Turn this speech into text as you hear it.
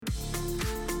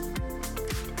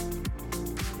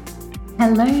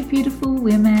Hello, beautiful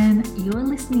women. You're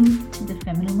listening to the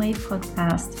Feminine Way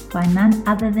podcast by none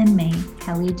other than me,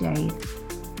 Kelly Jade.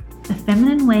 The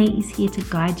Feminine Way is here to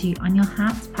guide you on your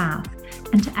heart's path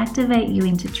and to activate you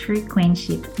into true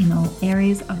queenship in all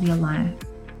areas of your life.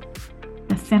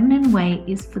 The Feminine Way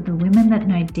is for the women that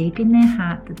know deep in their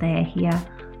heart that they are here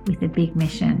with a big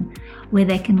mission, where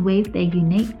they can weave their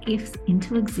unique gifts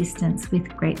into existence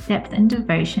with great depth and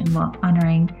devotion while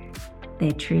honoring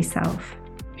their true self.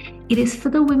 It is for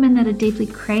the women that are deeply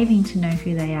craving to know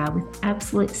who they are with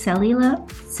absolute cellular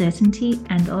certainty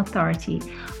and authority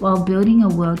while building a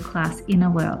world-class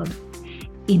inner world.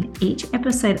 In each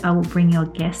episode, I will bring you a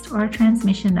guest or a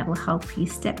transmission that will help you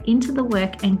step into the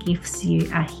work and gifts you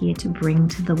are here to bring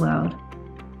to the world.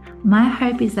 My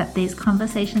hope is that these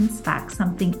conversations spark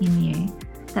something in you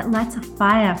that lights a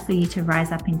fire for you to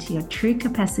rise up into your true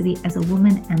capacity as a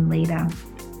woman and leader.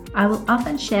 I will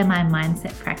often share my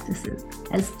mindset practices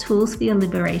as tools for your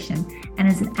liberation and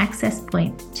as an access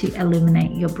point to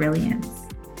illuminate your brilliance.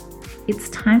 It's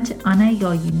time to honor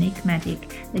your unique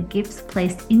magic, the gifts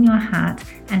placed in your heart,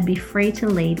 and be free to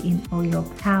lead in all your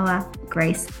power,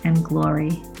 grace, and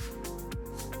glory.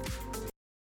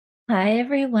 Hi,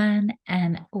 everyone,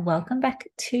 and welcome back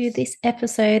to this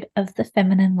episode of The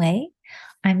Feminine Way.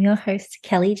 I'm your host,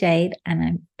 Kelly Jade, and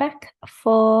I'm back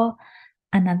for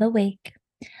another week.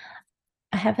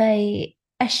 I have a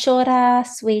shorter,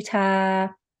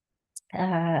 sweeter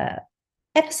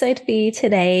episode for you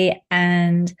today,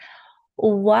 and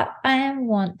what I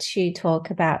want to talk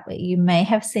about, what you may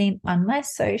have seen on my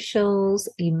socials,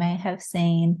 you may have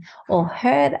seen or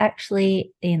heard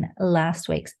actually in last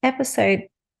week's episode,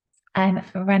 I'm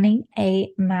running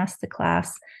a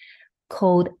masterclass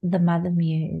called the Mother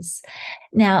Muse.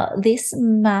 Now, this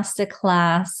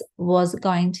masterclass was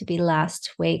going to be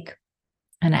last week,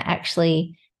 and I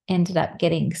actually ended up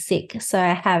getting sick. So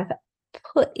I have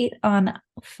put it on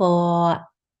for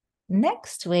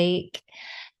next week.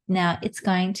 Now it's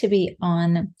going to be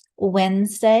on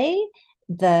Wednesday.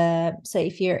 So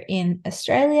if you're in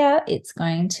Australia, it's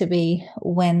going to be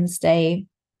Wednesday,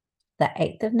 the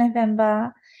 8th of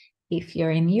November. If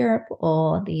you're in Europe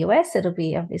or the US, it'll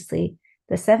be obviously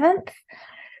the 7th.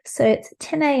 So it's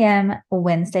 10 a.m.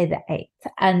 Wednesday, the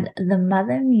 8th. And the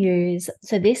Mother Muse,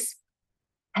 so this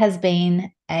has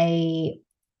been a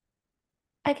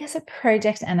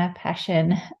project and a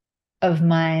passion of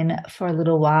mine for a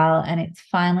little while, and it's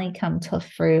finally come to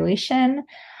fruition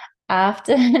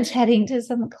after chatting to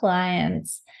some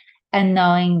clients and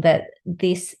knowing that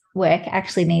this work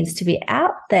actually needs to be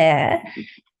out there.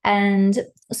 And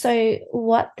so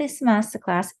what this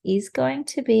masterclass is going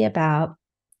to be about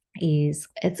is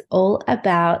it's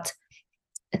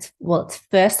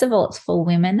first of all, it's for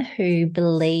women who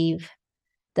believe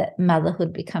that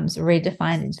motherhood becomes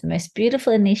redefined into the most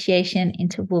beautiful initiation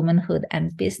into womanhood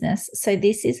and business. So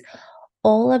this is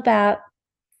all about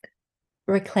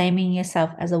reclaiming yourself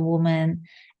as a woman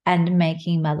and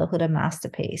making motherhood a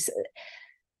masterpiece.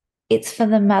 It's for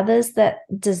the mothers that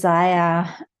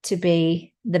desire to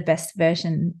be the best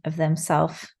version of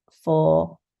themselves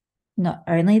for not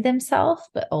only themselves,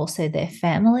 but also their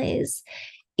families.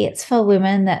 It's for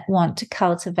women that want to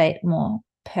cultivate more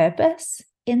purpose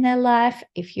in their life.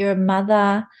 If you're a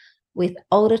mother with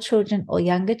older children or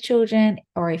younger children,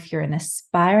 or if you're an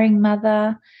aspiring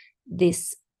mother,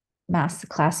 this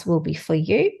masterclass will be for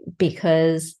you,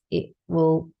 because it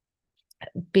will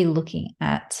be looking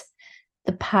at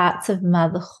the parts of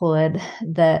motherhood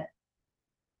that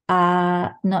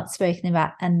are not spoken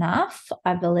about enough,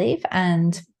 I believe,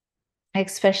 and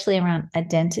especially around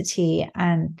identity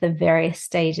and the various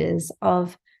stages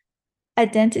of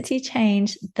identity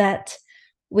change that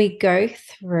we go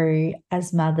through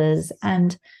as mothers.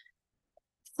 And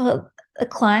for the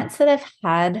clients that I've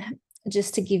had,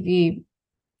 just to give you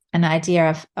an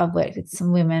idea, I've worked with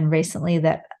some women recently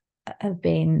that have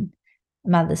been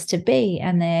mothers to be,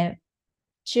 and they're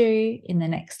due in the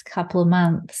next couple of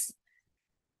months.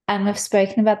 And we've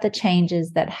spoken about the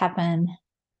changes that happen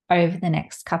over the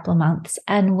next couple of months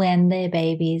and when their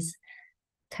babies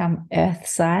come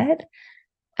earthside,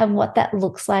 and what that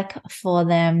looks like for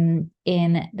them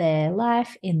in their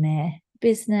life, in their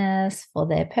business, for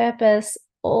their purpose,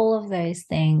 all of those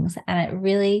things. And it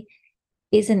really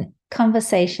is a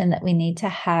conversation that we need to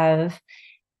have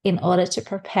in order to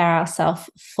prepare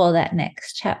ourselves for that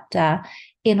next chapter,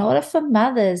 in order for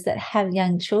mothers that have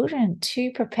young children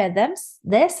to prepare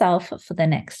themselves for the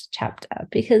next chapter.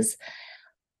 Because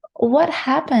what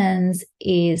happens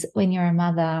is when you're a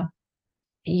mother,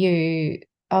 you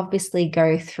obviously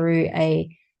go through a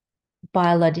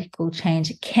biological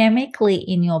change chemically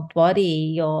in your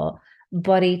body. Your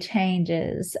body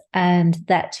changes, and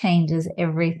that changes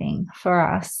everything for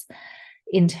us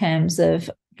in terms of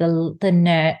the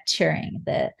nurturing,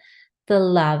 the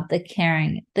love, the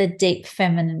caring, the deep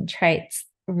feminine traits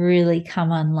really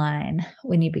come online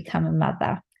when you become a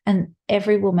mother. And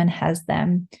every woman has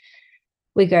them.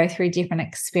 We go through different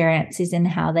experiences in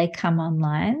how they come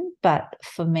online, but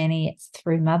for many, it's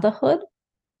through motherhood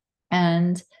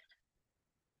and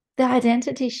the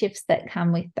identity shifts that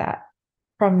come with that,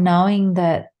 from knowing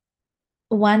that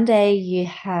one day you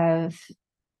have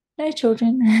no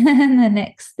children, and the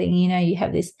next thing you know, you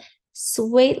have this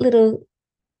sweet little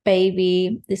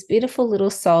baby, this beautiful little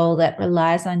soul that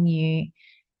relies on you,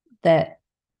 that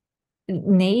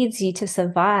needs you to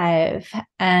survive,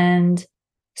 and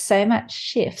so much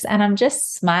shifts. And I'm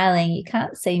just smiling. You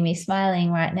can't see me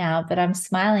smiling right now, but I'm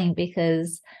smiling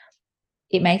because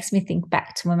it makes me think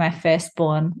back to when my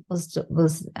firstborn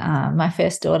my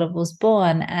first daughter was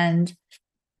born, and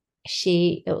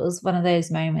it was one of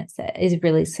those moments that is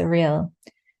really surreal.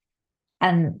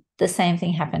 And the same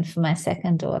thing happened for my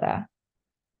second daughter.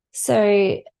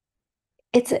 So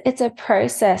it's a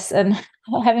process, and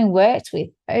having worked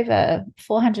with over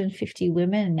 450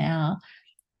 women now,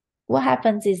 what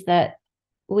happens is that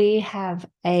we have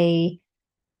a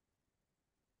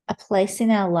place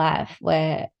in our life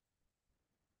where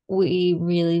we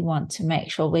really want to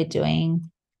make sure we're doing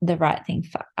the right thing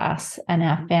for us and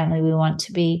our family. We want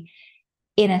to be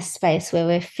in a space where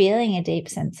we're feeling a deep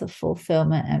sense of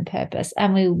fulfillment and purpose,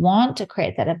 and we want to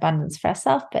create that abundance for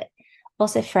ourselves, but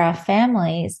also for our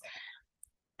families.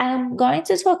 I'm going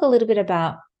to talk a little bit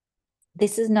about,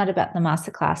 this is not about the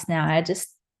masterclass now. I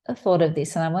just thought of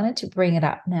this and I wanted to bring it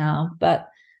up now. But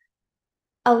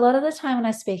a lot of the time when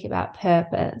I speak about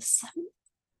purpose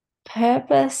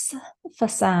for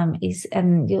some is,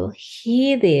 and you'll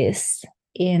hear this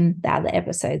in the other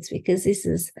episodes, because this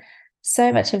is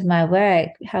so much of my work,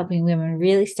 helping women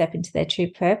really step into their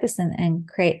true purpose and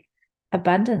create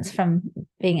abundance from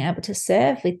being able to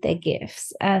serve with their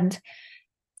gifts. And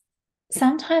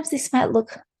sometimes this might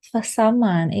look, for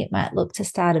someone, it might look to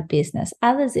start a business.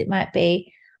 Others, it might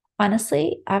be,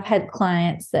 honestly, I've had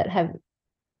clients that have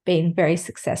been very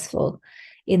successful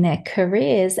in their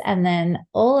careers, and then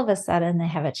all of a sudden they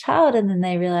have a child, and then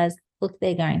they realize, look,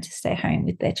 they're going to stay home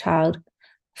with their child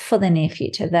for the near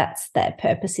future. That's their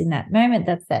purpose in that moment.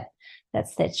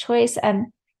 That's their choice. And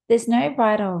there's no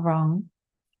right or wrong.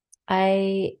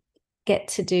 I get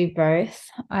to do both.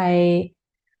 I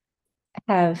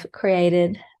have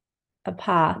created a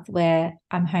path where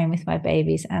I'm home with my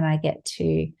babies and I get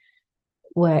to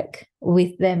work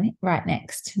with them right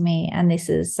next to me. And this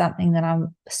is something that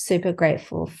I'm super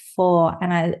grateful for.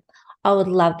 And I would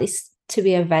love this to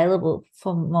be available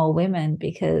for more women,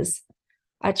 because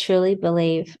I truly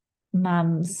believe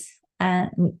mums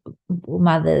and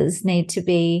mothers need to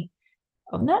be,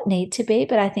 or not need to be,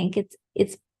 but I think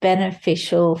it's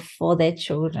beneficial for their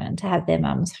children to have their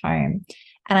mums home.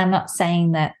 And I'm not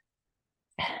saying that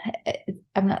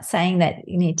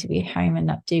you need to be home and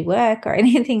not do work or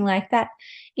anything like that.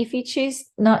 If you choose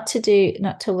not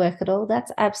to work at all,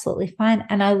 that's absolutely fine.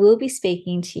 And I will be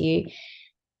speaking to you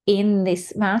in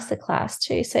this masterclass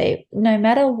too. So no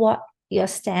matter what your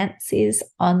stance is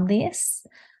on this,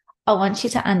 I want you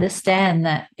to understand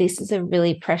that this is a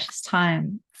really precious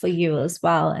time for you as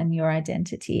well, and your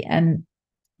identity. And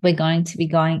we're going to be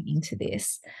going into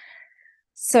this.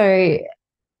 So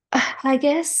I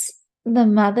guess the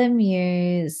Mother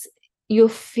Muse, you'll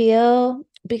feel,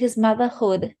 because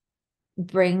motherhood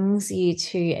brings you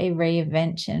to a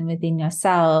reinvention within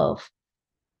yourself.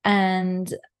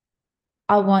 And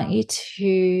I want you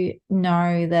to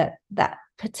know that that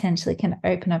potentially can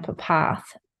open up a path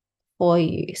for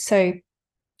you. So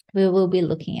we will be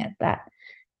looking at that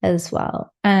as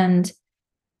well. And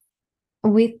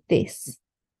with this,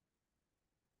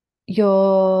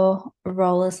 your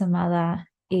role as a mother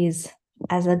is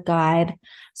as a guide.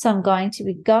 So I'm going to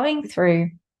be going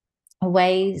through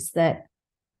ways that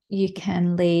you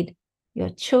can lead your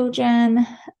children,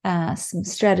 some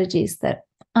strategies that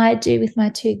I do with my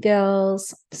two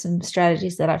girls, some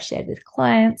strategies that I've shared with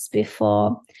clients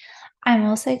before. I'm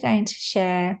also going to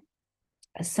share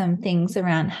some things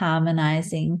around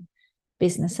harmonizing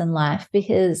business and life,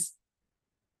 because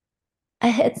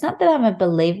it's not that I'm a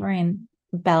believer in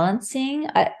balancing.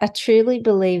 I truly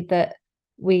believe that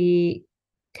we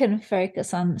can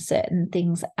focus on certain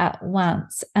things at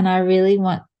once. And I really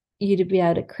want you to be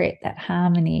able to create that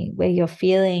harmony where you're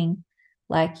feeling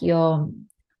like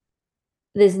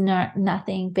there's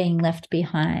nothing being left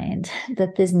behind,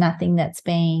 that there's nothing that's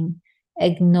being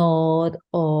ignored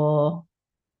or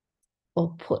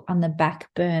or put on the back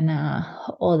burner,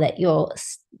 or that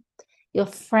you're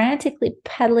frantically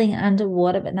paddling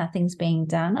underwater but nothing's being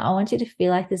done. I want you to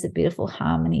feel like there's a beautiful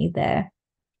harmony there.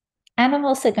 And I'm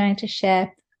also going to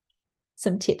share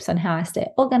some tips on how I stay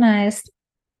organized.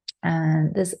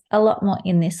 And there's a lot more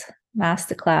in this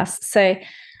masterclass. So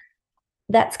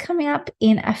that's coming up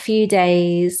in a few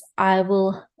days. I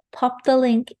will pop the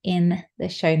link in the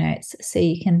show notes so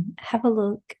you can have a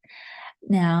look.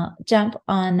 Now, jump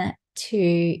on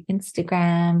to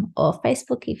Instagram or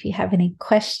Facebook if you have any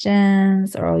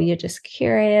questions or you're just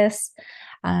curious.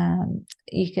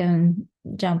 You can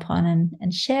jump on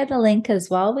and share the link as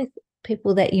well with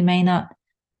people that may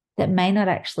not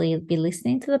actually be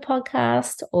listening to the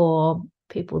podcast, or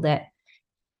people that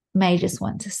may just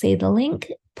want to see the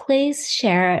link. Please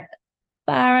share it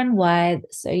far and wide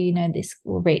so this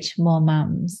will reach more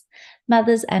mums,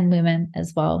 mothers and women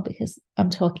as well, because I'm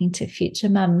talking to future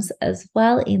mums as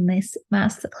well in this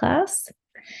masterclass.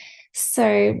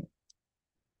 So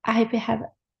I hope you have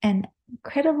an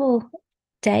incredible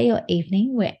day or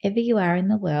evening wherever you are in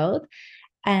the world,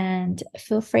 and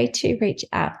feel free to reach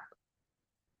out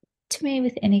to me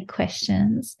with any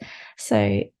questions.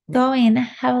 So go in,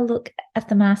 have a look at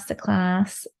the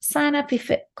masterclass, sign up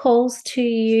if it calls to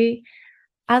you.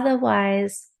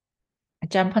 Otherwise,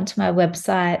 jump onto my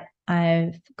website.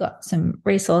 I've got some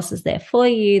resources there for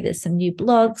you. There's some new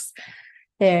blogs.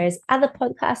 There's other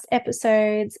podcast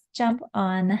episodes. Jump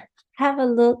on, have a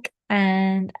look,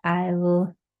 and I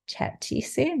will chat to you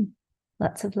soon.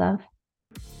 Lots of love.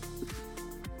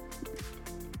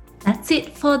 That's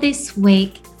it for this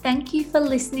week. Thank you for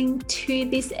listening to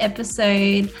this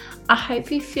episode. I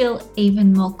hope you feel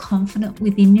even more confident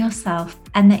within yourself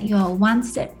and that you are one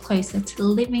step closer to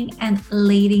living and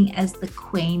leading as the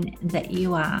queen that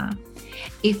you are.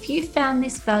 If you found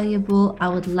this valuable, I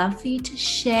would love for you to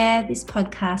share this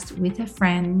podcast with a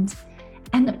friend.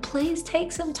 And please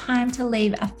take some time to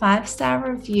leave a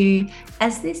 5-star review,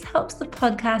 as this helps the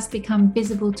podcast become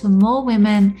visible to more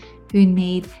women who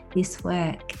need this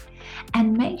work.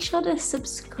 And make sure to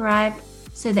subscribe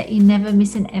so that you never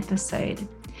miss an episode.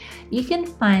 You can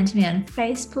find me on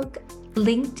Facebook,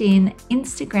 LinkedIn,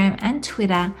 Instagram, and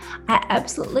Twitter. I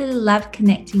absolutely love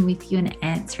connecting with you and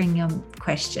answering your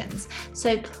questions.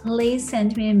 So please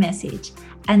send me a message.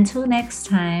 Until next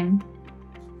time,